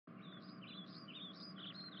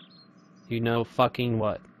You know fucking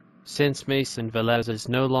what? Since Mason Velez is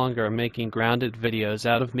no longer making grounded videos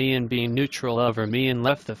out of me and being neutral over me and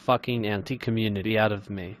left the fucking anti-community out of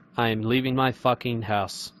me, I am leaving my fucking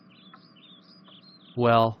house.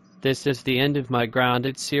 Well, this is the end of my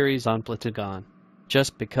grounded series on Platagon.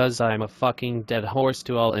 Just because I'm a fucking dead horse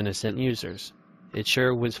to all innocent users. It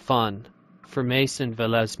sure was fun for Mason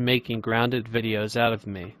Velez making grounded videos out of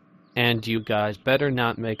me. And you guys better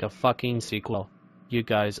not make a fucking sequel. You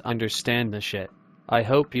guys understand the shit. I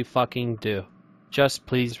hope you fucking do. Just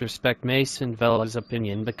please respect Mason Velez's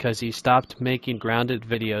opinion because he stopped making grounded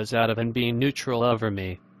videos out of and being neutral over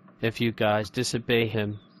me. If you guys disobey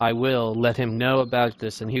him, I will let him know about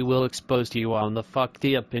this and he will expose you on the Fuck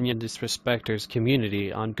the Opinion Disrespecters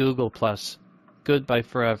community on Google+. Goodbye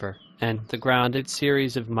forever, and the grounded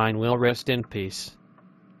series of mine will rest in peace.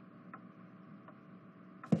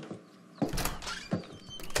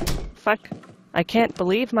 Fuck. I can't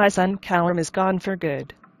believe my son Calum is gone for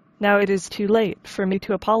good. Now it is too late for me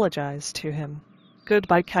to apologize to him.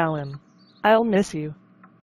 Goodbye, Calum. I'll miss you.